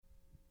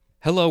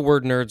Hello,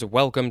 word nerds.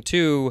 Welcome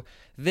to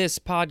this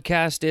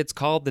podcast. It's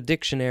called The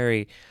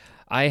Dictionary.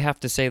 I have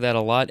to say that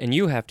a lot, and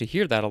you have to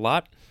hear that a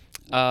lot.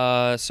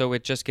 So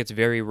it just gets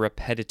very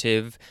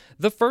repetitive.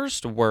 The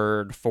first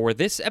word for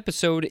this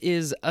episode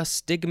is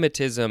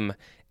astigmatism.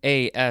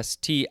 astigmatism.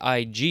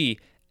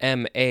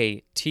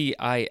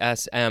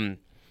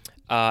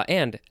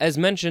 And as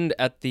mentioned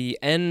at the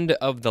end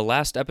of the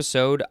last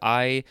episode,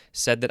 I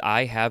said that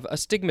I have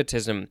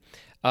astigmatism.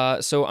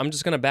 So I'm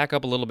just going to back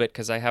up a little bit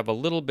because I have a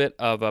little bit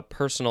of a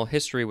personal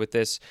history with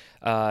this.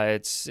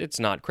 It's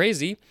not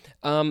crazy.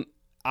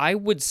 I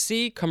would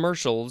see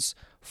commercials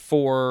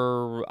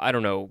for, I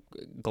don't know,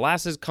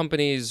 glasses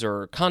companies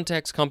or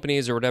contacts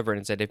companies or whatever,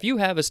 and it said, if you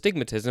have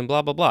astigmatism,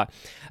 blah, blah, blah.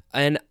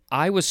 And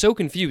I was so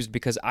confused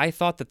because I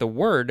thought that the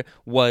word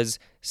was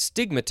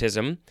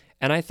stigmatism,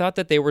 and I thought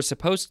that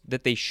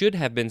they should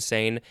have been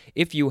saying,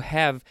 if you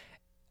have,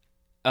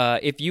 oh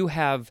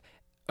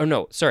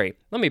no, sorry,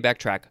 let me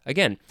backtrack.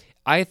 Again,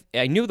 I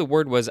knew the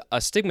word was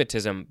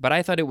astigmatism, but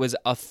I thought it was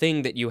a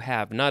thing that you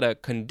have, not a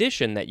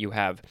condition that you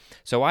have.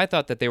 So I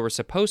thought that they were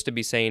supposed to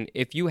be saying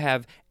if you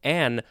have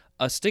an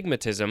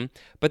astigmatism,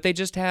 but they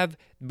just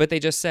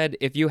said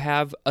if you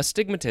have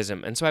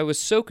astigmatism. And so I was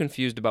so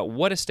confused about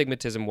what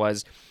astigmatism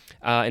was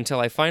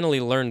until I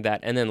finally learned that.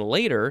 And then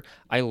later,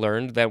 I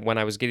learned that when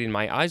I was getting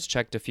my eyes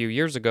checked a few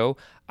years ago,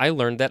 I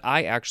learned that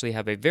I actually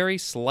have a very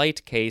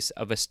slight case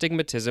of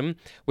astigmatism,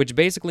 which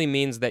basically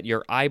means that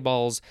your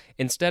eyeballs,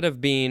 instead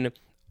of being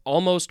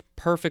almost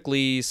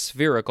perfectly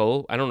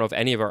spherical. I don't know if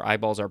any of our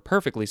eyeballs are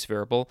perfectly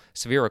spherical,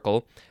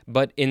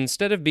 but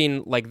instead of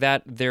being like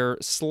that, they're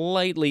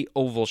slightly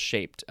oval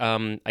shaped.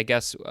 I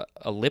guess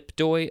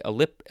elliptoid,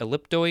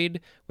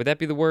 would that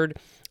be the word?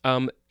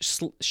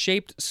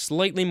 Shaped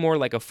slightly more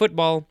like a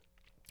football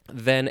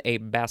than a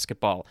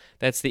basketball.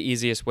 That's the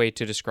easiest way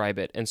to describe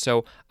it. And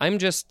so I'm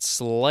just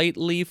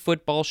slightly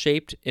football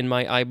shaped in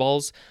my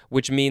eyeballs,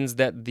 which means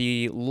that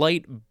the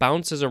light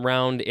bounces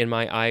around in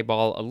my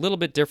eyeball a little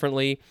bit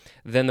differently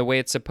than the way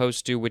it's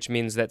supposed to, which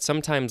means that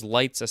sometimes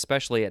lights,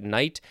 especially at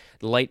night,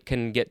 light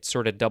can get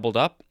sort of doubled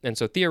up. And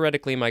so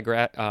theoretically, my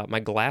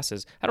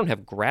glasses, I don't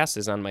have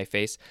grasses on my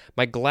face,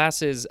 my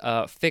glasses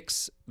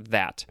fix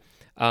that.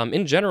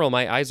 In general,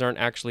 my eyes aren't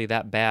actually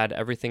that bad.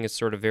 Everything is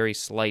sort of very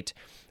slight.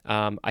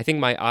 I think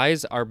my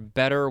eyes are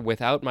better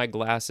without my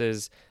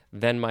glasses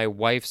than my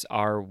wife's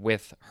are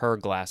with her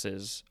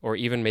glasses, or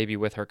even maybe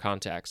with her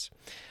contacts.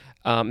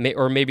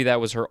 Or maybe that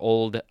was her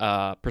old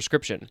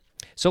prescription.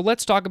 So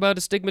let's talk about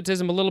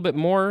astigmatism a little bit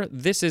more.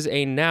 This is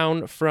a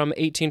noun from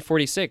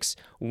 1846.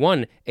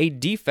 1. A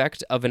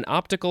defect of an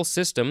optical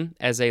system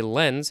as a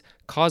lens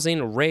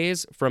causing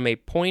rays from a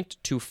point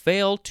to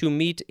fail to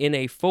meet in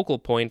a focal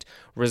point,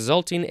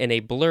 resulting in a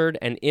blurred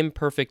and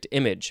imperfect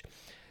image.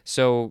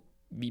 So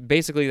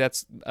basically,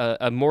 that's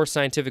a more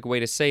scientific way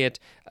to say it.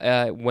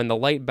 When the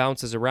light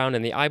bounces around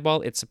in the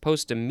eyeball, it's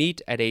supposed to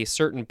meet at a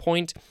certain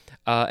point,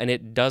 and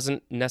it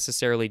doesn't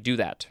necessarily do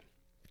that.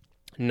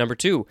 Number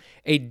 2,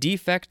 a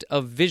defect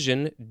of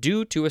vision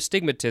due to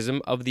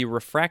astigmatism of the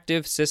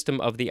refractive system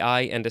of the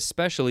eye and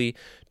especially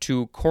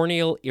to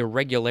corneal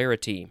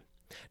irregularity.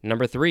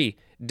 Number 3,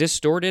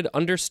 distorted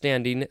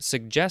understanding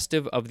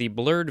suggestive of the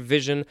blurred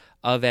vision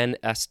of an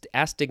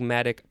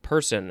astigmatic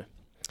person.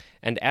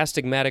 And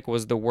astigmatic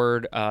was the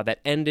word that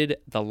ended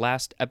the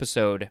last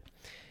episode.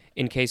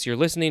 In case you're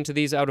listening to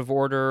these out of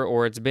order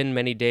or it's been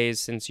many days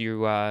since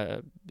you've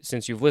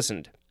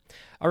listened.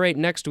 All right,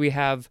 next we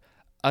have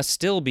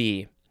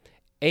astilbe.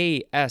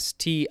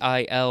 astilbe.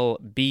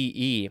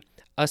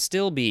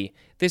 Astilbe.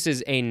 This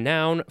is a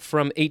noun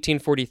from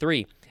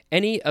 1843.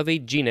 Any of a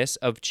genus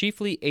of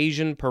chiefly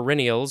Asian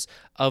perennials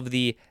of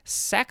the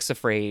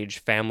saxifrage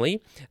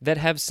family that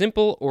have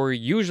simple or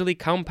usually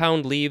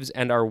compound leaves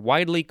and are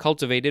widely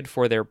cultivated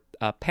for their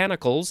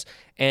panicles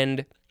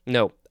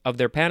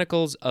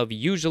of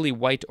usually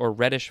white or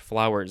reddish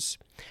flowers.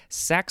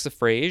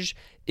 Saxifrage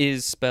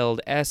is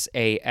spelled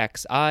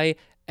Saxifrage.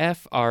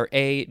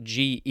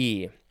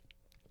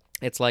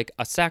 It's like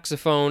a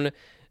saxophone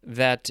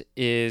that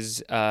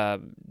is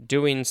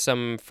doing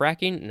some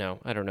fracking? No,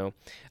 I don't know.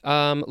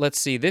 Let's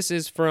see. This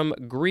is from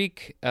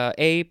Greek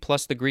a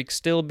plus the Greek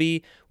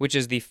stilbe, which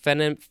is the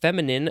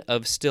feminine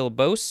of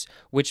stilbos,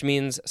 which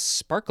means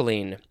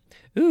sparkling.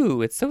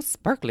 Ooh, it's so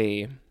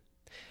sparkly.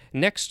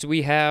 Next,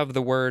 we have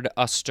the word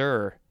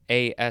astir.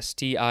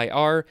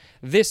 Astir.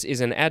 This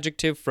is an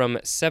adjective from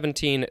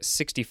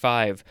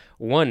 1765.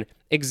 1.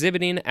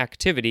 Exhibiting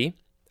activity.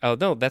 Oh,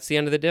 no, that's the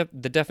end of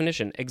the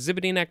definition.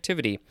 Exhibiting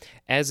activity,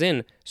 as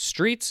in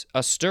streets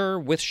astir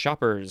with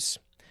shoppers.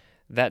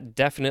 That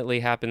definitely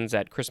happens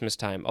at Christmas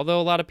time, although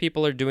a lot of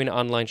people are doing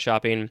online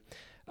shopping.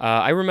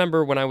 I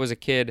remember when I was a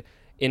kid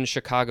in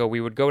Chicago,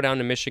 we would go down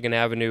to Michigan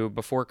Avenue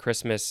before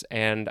Christmas,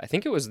 and I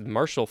think it was the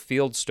Marshall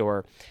Field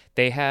store.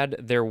 They had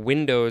their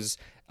windows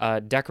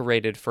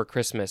decorated for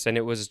Christmas, and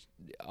it was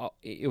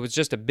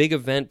just a big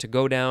event to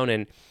go down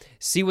and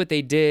see what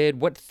they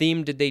did. What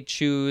theme did they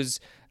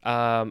choose?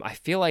 I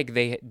feel like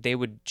they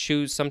would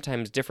choose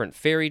sometimes different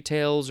fairy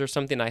tales or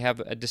something. I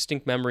have a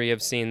distinct memory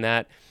of seeing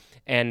that.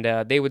 and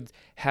they would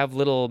have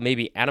little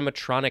maybe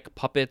animatronic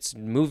puppets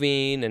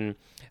moving, and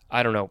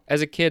I don't know.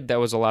 As a kid, that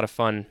was a lot of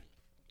fun.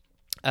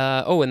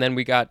 And then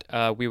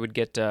we would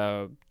get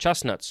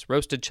chestnuts,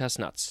 roasted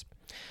chestnuts.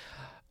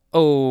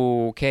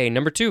 Okay,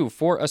 number 2,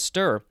 for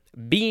astir,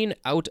 being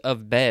out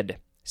of bed.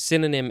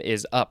 Synonym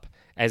is up,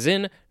 as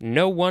in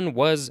no one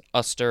was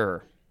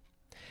astir.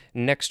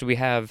 Next we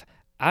have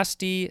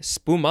asti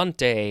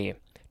spumante,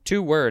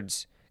 2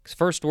 words.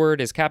 First word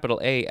is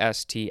capital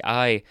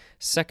A-S-T-I.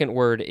 Second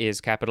word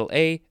is capital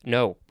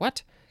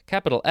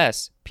capital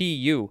S-P-U-M-A-N-T-E.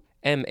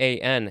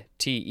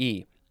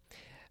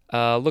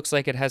 Looks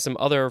like it has some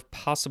other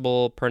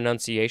possible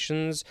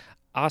pronunciations.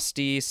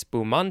 Asti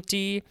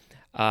spumanti,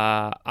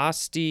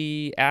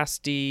 asti,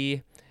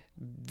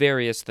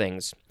 various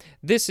things.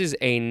 This is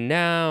a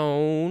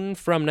noun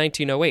from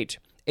 1908.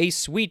 A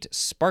sweet,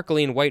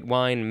 sparkling white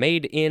wine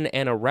made in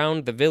and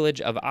around the village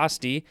of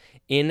Asti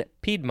in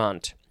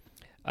Piedmont.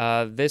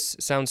 This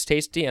sounds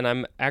tasty, and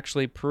I'm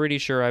actually pretty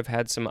sure I've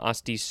had some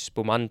Asti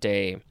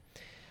spumante.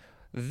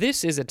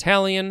 This is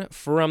Italian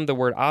from the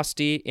word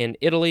Asti in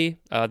Italy,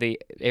 the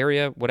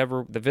area,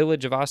 whatever, the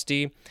village of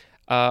Asti,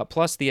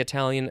 plus the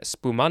Italian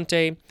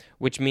spumante,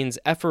 which means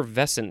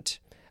effervescent,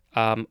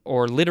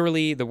 or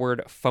literally the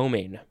word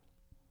foaming,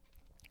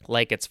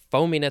 like it's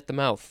foaming at the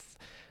mouth.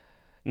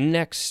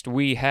 Next,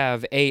 we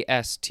have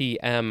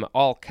ASTM,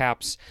 all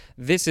caps.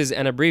 This is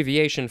an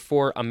abbreviation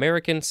for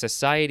American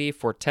Society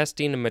for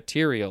Testing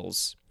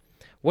Materials.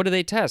 What do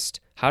they test?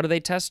 How do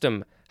they test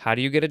them? How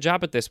do you get a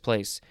job at this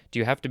place? Do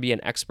you have to be an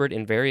expert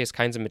in various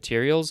kinds of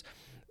materials?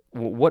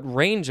 What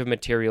range of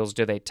materials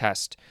do they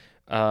test?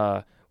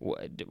 I'm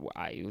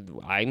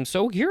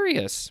so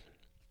curious.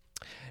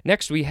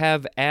 Next, we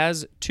have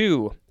as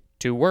to.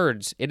 2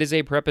 words. It is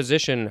a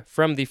preposition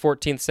from the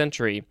 14th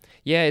century.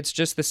 Yeah, it's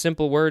just the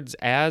simple words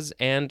as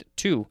and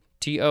to,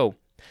 T-O.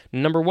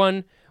 Number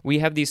 1, we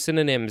have these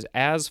synonyms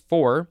as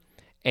for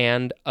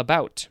and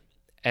about,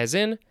 as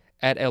in,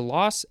 at a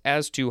loss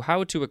as to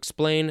how to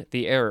explain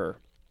the error.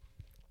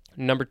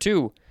 Number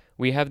 2,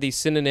 we have these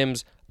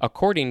synonyms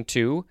according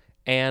to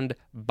and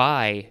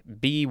by,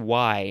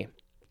 B-Y.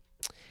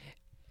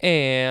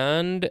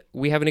 And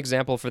we have an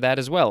example for that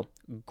as well.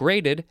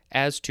 Graded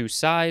as to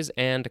size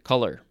and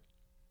color.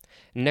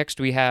 Next,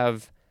 we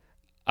have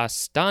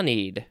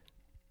astanid.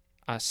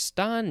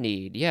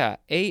 Astanid, yeah,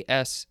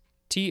 A-S-T-O-N-I-E-D.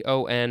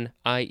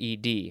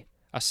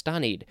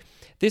 Astanid.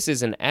 This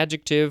is an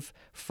adjective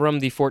from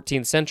the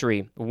 14th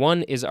century.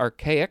 One is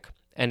archaic,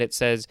 and it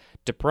says,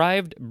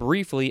 deprived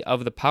briefly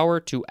of the power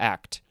to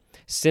act.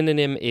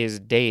 Synonym is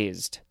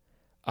dazed.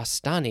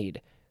 Astanid.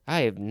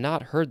 I have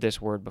not heard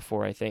this word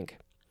before, I think.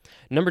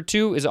 Number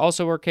 2 is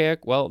also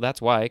archaic. Well,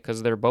 that's why,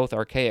 because they're both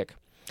archaic.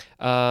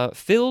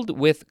 Filled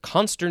with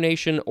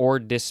consternation or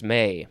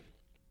dismay.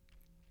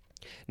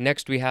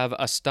 Next, we have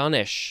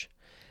astonish.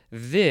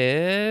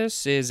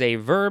 This is a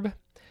verb.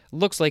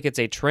 Looks like it's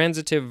a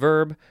transitive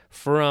verb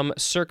from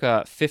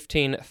circa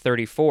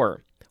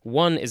 1534.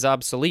 1 is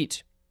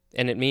obsolete,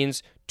 and it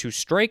means to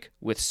strike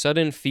with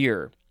sudden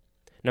fear.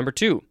 Number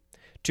 2,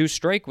 to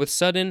strike with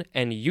sudden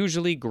and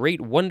usually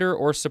great wonder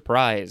or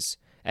surprise,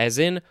 as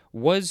in,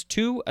 was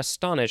too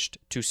astonished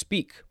to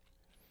speak.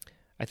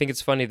 I think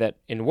it's funny that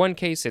in one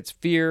case it's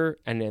fear,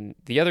 and in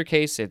the other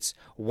case it's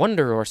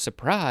wonder or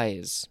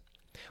surprise.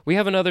 We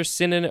have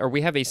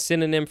a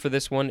synonym for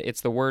this one.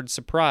 It's the word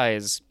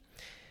surprise.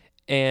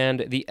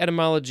 And the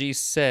etymology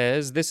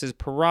says this is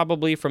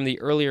probably from the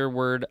earlier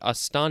word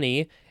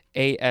astony,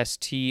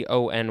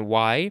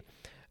 A-S-T-O-N-Y.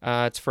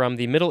 It's from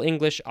the Middle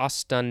English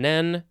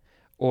astanen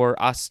or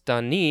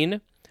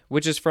astanin,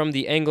 which is from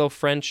the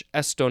Anglo-French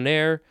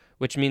estonner,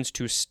 which means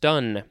to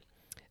stun.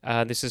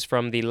 This is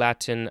from the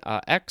Latin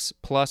ex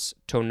plus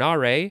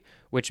tonare,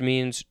 which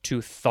means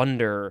to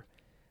thunder.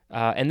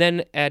 And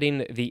then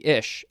adding the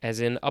ish, as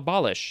in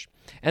abolish.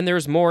 And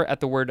there's more at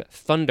the word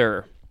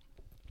thunder.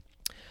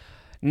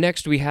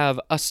 Next, we have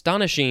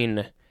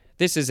astonishing.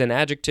 This is an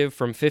adjective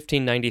from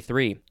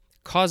 1593,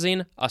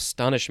 causing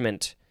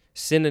astonishment.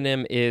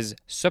 Synonym is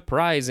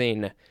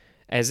surprising,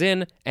 as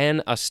in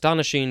an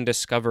astonishing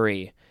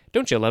discovery.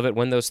 Don't you love it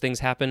when those things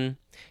happen?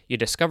 You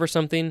discover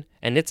something,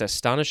 and it's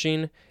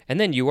astonishing, and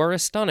then you are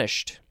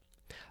astonished.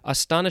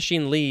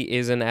 Astonishingly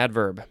is an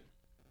adverb.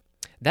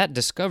 That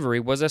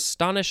discovery was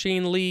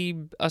astonishingly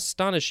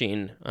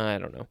astonishing. I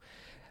don't know.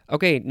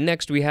 Okay,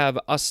 next we have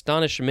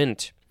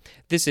astonishment.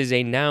 This is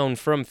a noun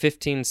from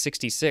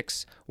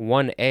 1566.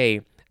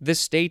 1a, the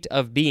state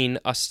of being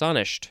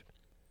astonished.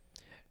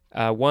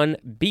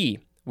 1b,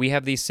 we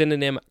have the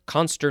synonym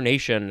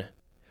consternation.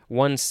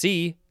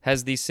 1c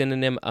has the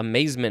synonym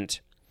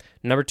amazement.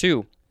 Number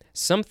 2,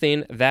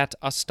 something that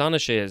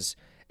astonishes,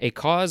 a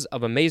cause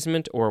of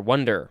amazement or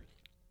wonder.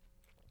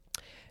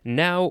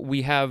 Now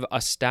we have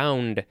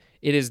astound.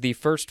 It is the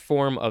first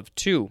form of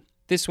 2.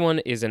 This one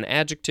is an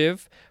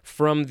adjective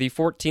from the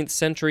 14th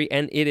century,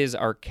 and it is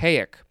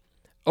archaic.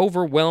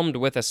 Overwhelmed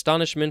with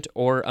astonishment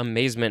or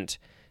amazement.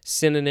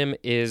 Synonym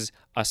is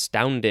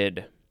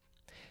astounded.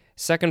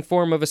 Second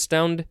form of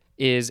astound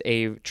is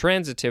a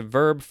transitive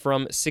verb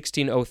from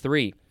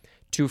 1603.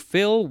 To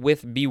fill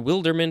with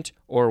bewilderment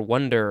or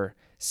wonder.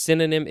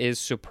 Synonym is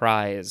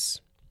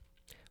surprise.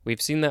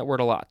 We've seen that word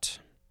a lot.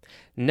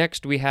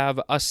 Next, we have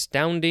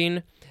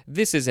astounding.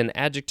 This is an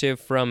adjective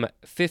from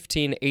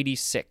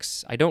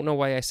 1586. I don't know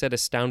why I said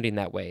astounding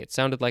that way. It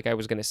sounded like I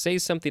was going to say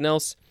something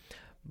else,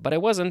 but I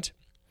wasn't.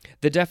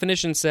 The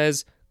definition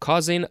says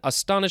causing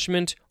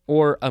astonishment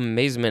or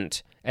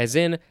amazement, as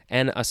in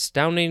an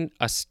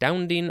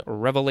astounding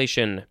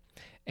revelation.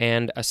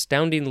 And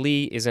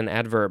astoundingly is an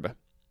adverb.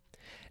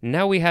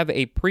 Now we have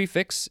a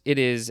prefix. It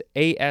is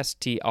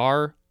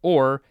astr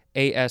or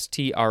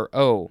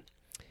astro.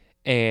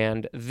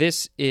 And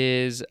this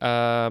is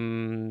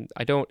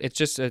it's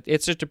just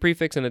a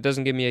prefix, and it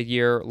doesn't give me a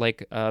year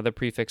like the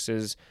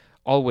prefixes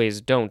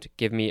always don't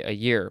give me a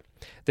year.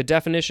 The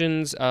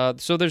definitions,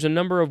 so there's a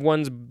number of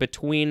ones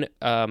between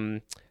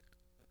what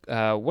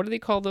do they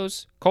call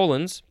those?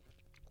 Colons.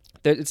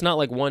 It's not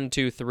like 1,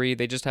 2, 3.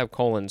 They just have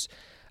colons.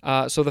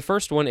 So the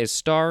first one is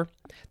star.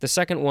 The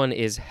second one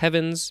is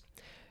heavens.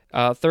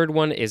 Third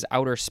one is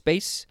outer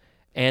space.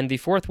 And the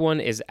fourth one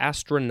is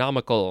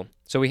astronomical.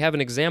 So we have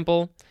an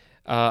example,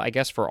 I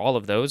guess, for all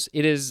of those.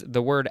 It is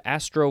the word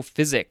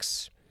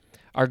astrophysics.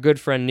 Our good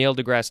friend Neil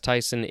deGrasse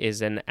Tyson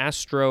is an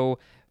astrophysician?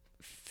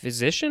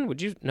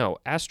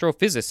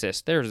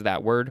 Astrophysicist. There's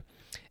that word.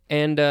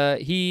 And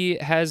he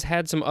has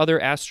had some other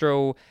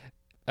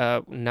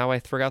now I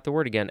forgot the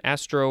word again.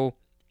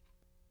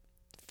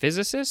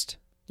 Astrophysicist?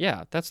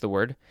 Yeah, that's the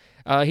word.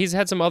 He's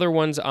had some other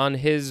ones on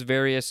his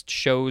various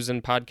shows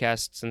and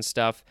podcasts and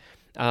stuff,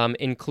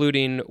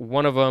 including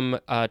one of them,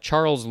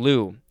 Charles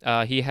Liu.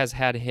 He has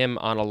had him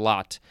on a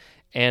lot,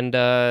 and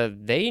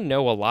they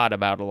know a lot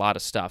about a lot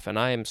of stuff, and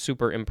I am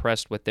super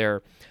impressed with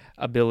their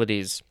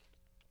abilities.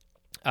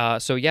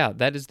 So yeah,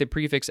 that is the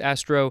prefix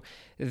astro.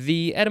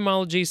 The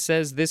etymology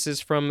says this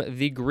is from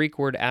the Greek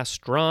word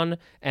astron,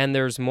 and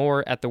there's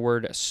more at the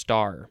word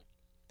star.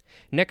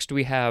 Next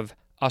we have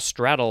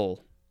astratal.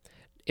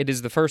 It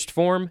is the first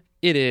form.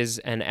 It is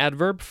an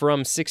adverb from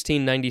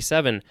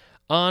 1697,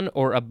 on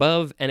or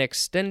above and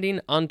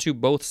extending onto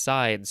both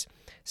sides.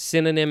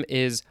 Synonym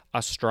is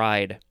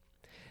astride.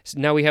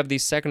 Now we have the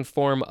second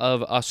form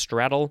of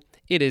astratal.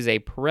 It is a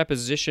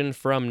preposition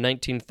from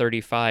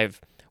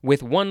 1935,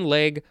 with one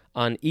leg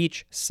on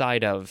each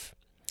side of.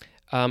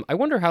 I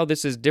wonder how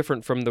this is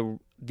different from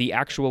the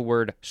actual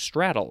word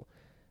straddle.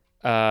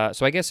 So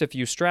I guess if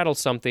you straddle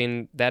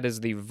something, that is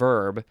the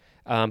verb.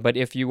 But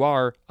if you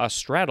are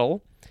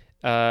astraddle,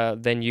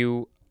 then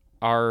you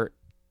are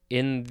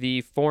in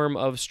the form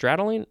of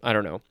straddling? I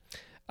don't know.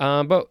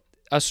 But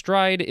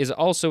astride is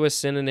also a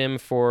synonym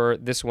for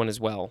this one as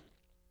well.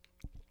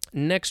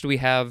 Next we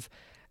have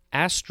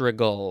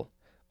astragal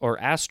or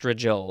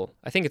astragal.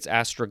 I think it's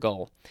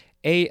astragal.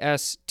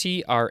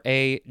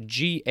 Astragal.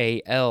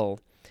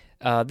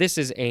 This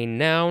is a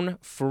noun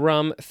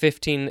from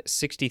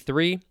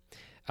 1563.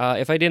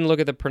 If I didn't look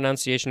at the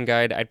pronunciation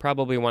guide, I'd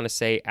probably want to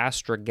say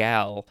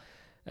astragal,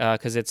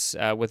 because it's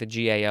with a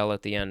G-A-L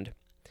at the end.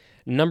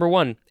 Number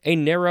 1, a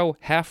narrow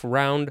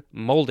half-round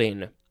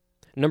molding.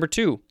 Number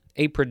 2,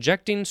 a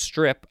projecting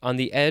strip on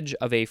the edge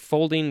of a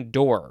folding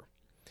door.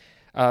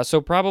 So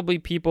probably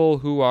people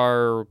who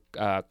are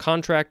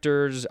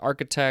contractors,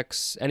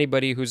 architects,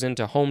 anybody who's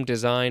into home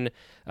design,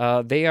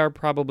 they are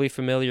probably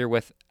familiar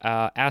with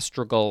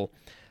astragal,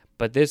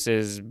 but this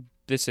is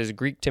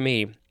Greek to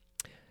me.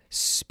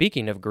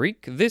 Speaking of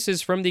Greek, this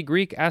is from the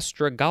Greek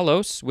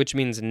astragalos, which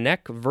means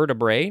neck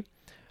vertebrae,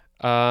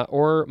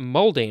 or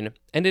molding,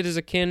 and it is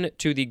akin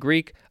to the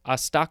Greek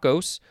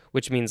astakos,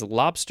 which means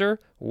lobster,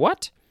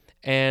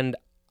 and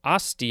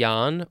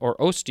ostion, or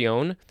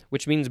ostion,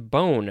 which means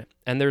bone,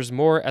 and there's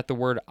more at the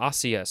word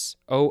osseous,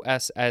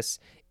 O-S-S-E-O-U-S.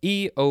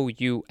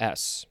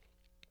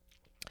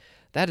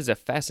 That is a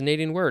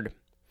fascinating word.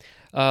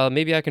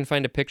 Maybe I can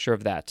find a picture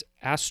of that.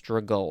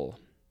 Astragal.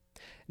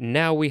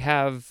 Now we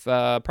have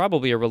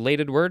probably a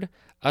related word,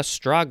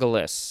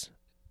 astragalus.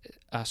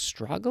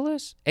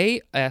 Astragalus?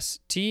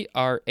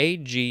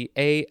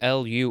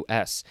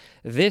 A-S-T-R-A-G-A-L-U-S.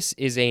 This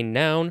is a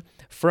noun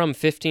from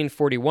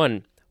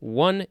 1541.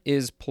 One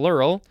is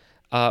plural.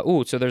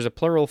 So there's a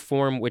plural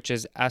form, which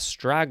is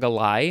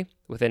astragali,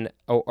 with an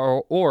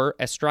or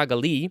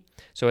astragali,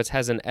 so it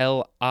has an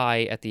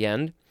L-I at the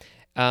end.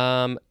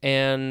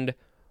 And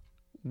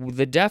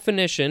the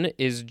definition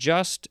is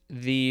just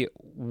the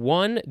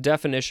one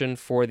definition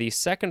for the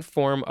second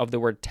form of the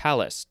word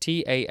talus,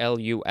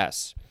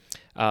 T-A-L-U-S.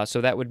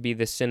 So that would be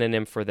the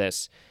synonym for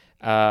this.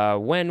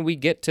 When we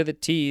get to the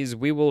T's,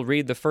 we will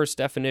read the first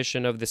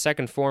definition of the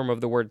second form of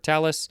the word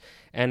talus,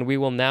 and we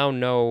will now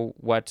know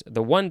what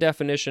the one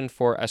definition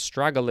for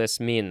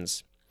astragalus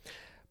means.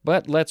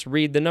 But let's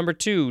read the number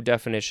 2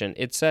 definition.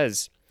 It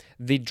says,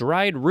 the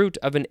dried root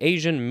of an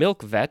Asian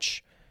milk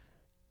vetch.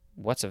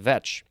 What's a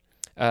vetch?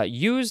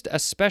 Used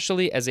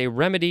especially as a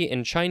remedy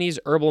in Chinese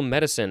herbal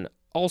medicine.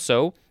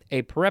 Also,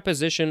 a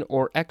preposition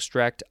or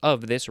extract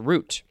of this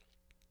root.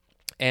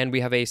 And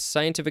we have a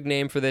scientific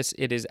name for this.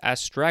 It is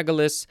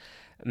Astragalus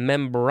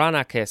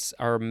membranacus,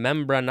 or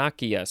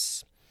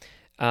membranaceus.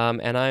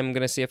 And I'm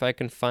going to see if I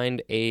can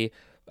find a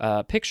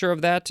picture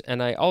of that,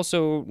 and I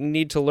also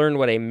need to learn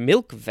what a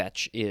milk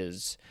vetch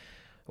is.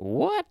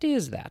 What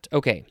is that?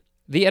 Okay.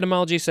 The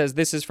etymology says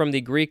this is from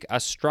the Greek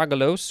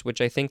astragalos, which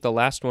I think the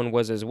last one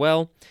was as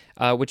well,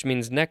 which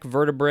means neck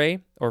vertebrae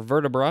or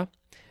vertebra,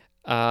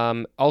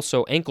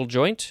 also ankle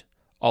joint,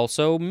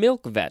 also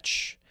milk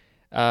vetch.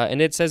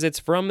 And it says it's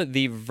from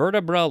the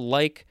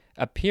vertebra-like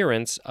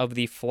appearance of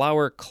the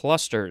flower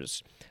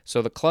clusters.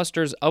 So the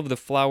clusters of the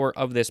flower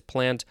of this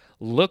plant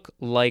look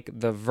like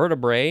the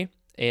vertebrae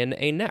in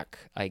a neck,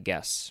 I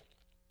guess.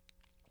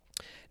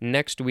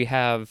 Next we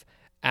have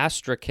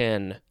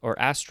astrakhan or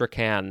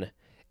astrakhan.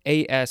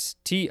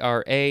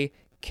 Astrakhan.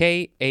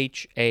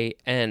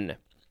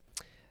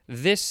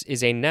 This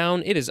is a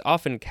noun. It is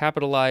often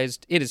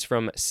capitalized. It is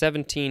from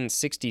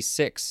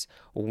 1766.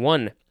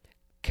 1.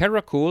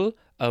 Karakul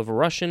of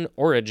Russian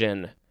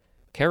origin.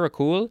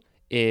 Karakul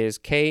is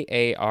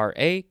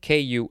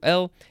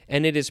Karakul,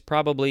 and it is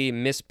probably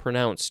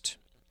mispronounced.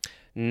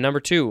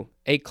 Number 2.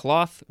 A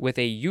cloth with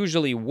a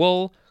usually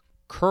wool,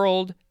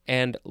 curled,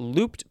 and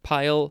looped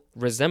pile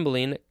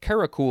resembling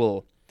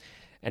karakul.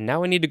 And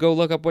now I need to go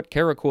look up what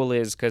karakul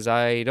is, because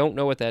I don't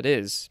know what that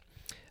is.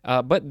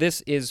 But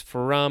this is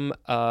from,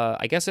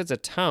 I guess it's a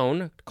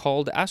town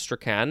called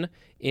Astrakhan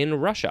in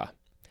Russia,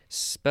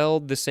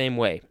 spelled the same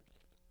way.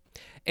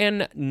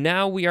 And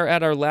now we are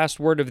at our last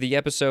word of the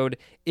episode.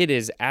 It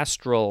is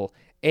astral,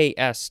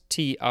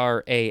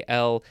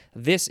 Astral.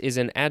 This is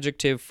an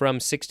adjective from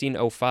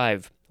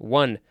 1605.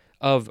 1.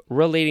 Of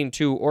relating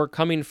to or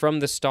coming from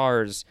the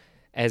stars,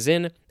 as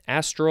in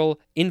astral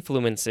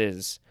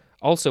influences.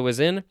 Also as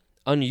in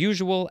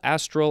unusual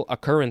astral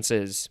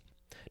occurrences.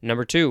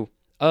 Number 2,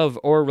 of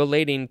or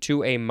relating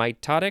to a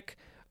mitotic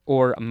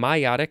or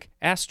meiotic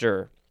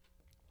aster.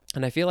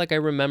 And I feel like I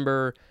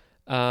remember,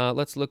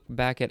 let's look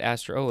back at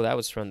aster. Oh, that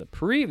was from the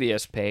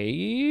previous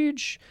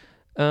page.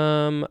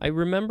 I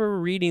remember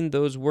reading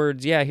those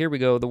words. Yeah, here we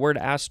go. The word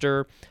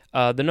aster.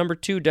 The number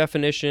 2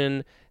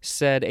 definition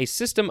said a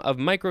system of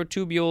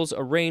microtubules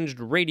arranged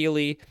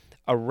radially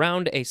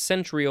around a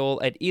centriole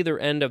at either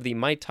end of the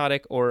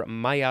mitotic or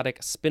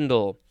meiotic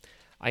spindle.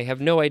 I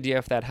have no idea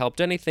if that helped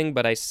anything,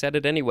 but I said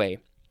it anyway.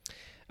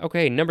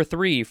 Okay, number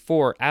 3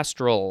 for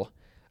astral.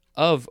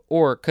 Of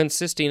or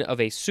consisting of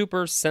a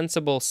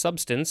supersensible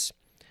substance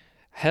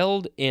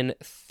held in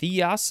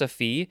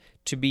theosophy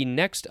to be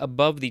next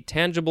above the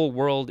tangible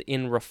world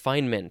in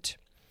refinement.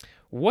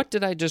 What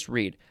did I just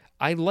read?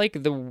 I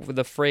like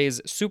the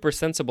phrase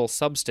supersensible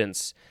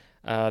substance.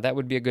 That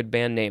would be a good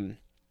band name.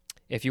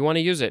 If you want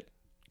to use it,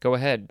 go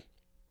ahead.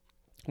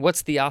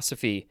 What's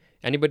theosophy?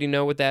 Anybody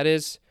know what that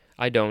is?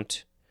 I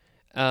don't.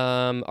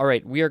 All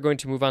right, we are going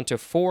to move on to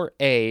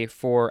 4A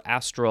for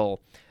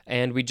astral,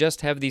 and we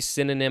just have the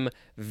synonym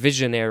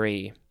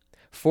visionary.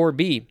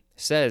 4B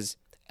says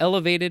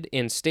elevated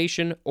in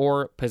station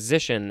or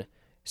position.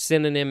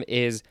 Synonym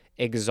is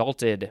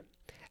exalted.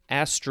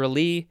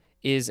 Astrally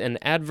is an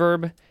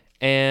adverb,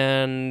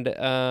 and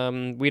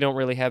we don't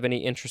really have any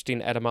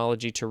interesting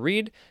etymology to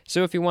read,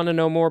 so if you want to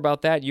know more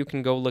about that, you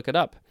can go look it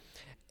up.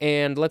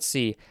 And let's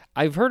see,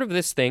 I've heard of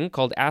this thing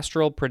called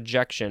astral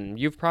projection.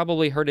 You've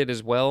probably heard it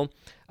as well.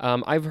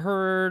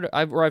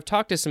 I've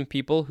talked to some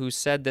people who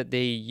said that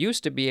they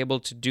used to be able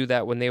to do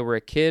that when they were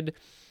a kid.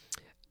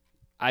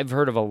 I've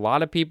heard of a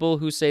lot of people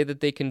who say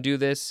that they can do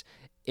this.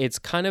 It's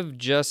kind of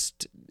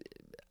just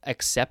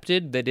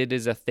accepted that it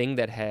is a thing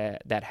that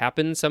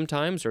happens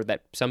sometimes, or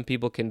that some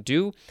people can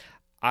do.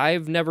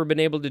 I've never been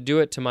able to do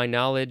it to my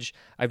knowledge.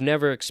 I've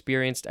never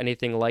experienced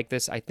anything like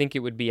this. I think it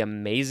would be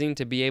amazing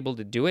to be able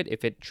to do it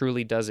if it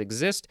truly does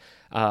exist.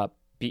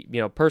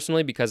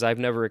 Personally, because I've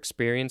never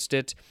experienced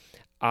it,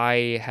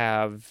 I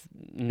have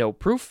no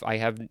proof.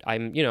 I'm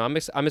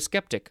a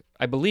skeptic.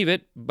 I believe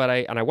it, but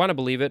I want to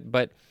believe it,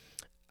 but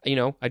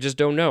I just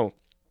don't know.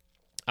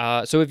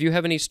 So if you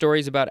have any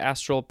stories about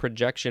astral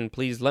projection,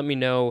 please let me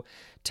know.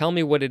 Tell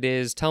me what it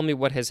is. Tell me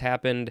what has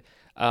happened.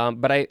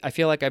 But I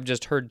feel like I've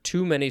just heard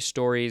too many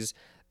stories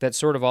that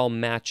sort of all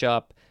match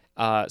up.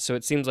 So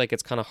it seems like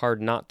it's kind of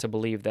hard not to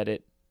believe that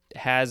it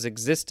has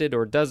existed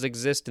or does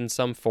exist in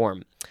some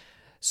form.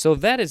 So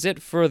that is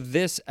it for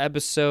this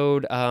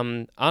episode.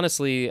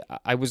 Honestly,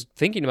 I was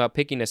thinking about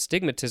picking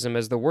astigmatism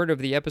as the word of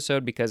the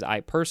episode because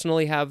I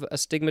personally have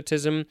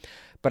astigmatism,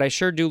 but I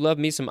sure do love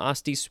me some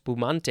asti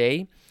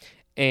spumante.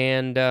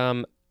 And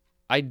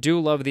I do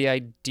love the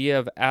idea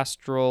of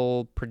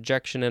astral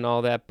projection and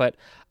all that, but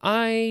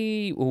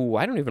I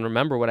don't even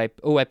remember what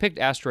I picked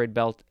asteroid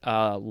belt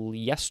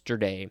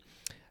yesterday.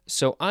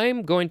 So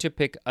I'm going to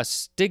pick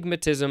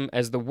astigmatism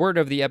as the word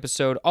of the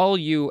episode. All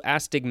you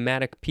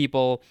astigmatic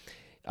people,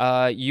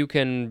 you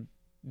can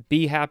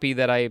be happy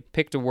that I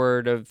picked a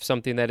word of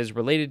something that is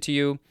related to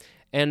you.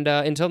 And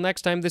until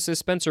next time, this is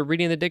Spencer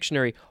reading the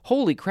dictionary.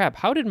 Holy crap,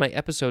 how did my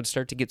episode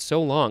start to get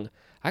so long?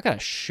 I gotta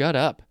shut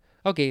up.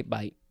 Okay,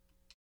 bye.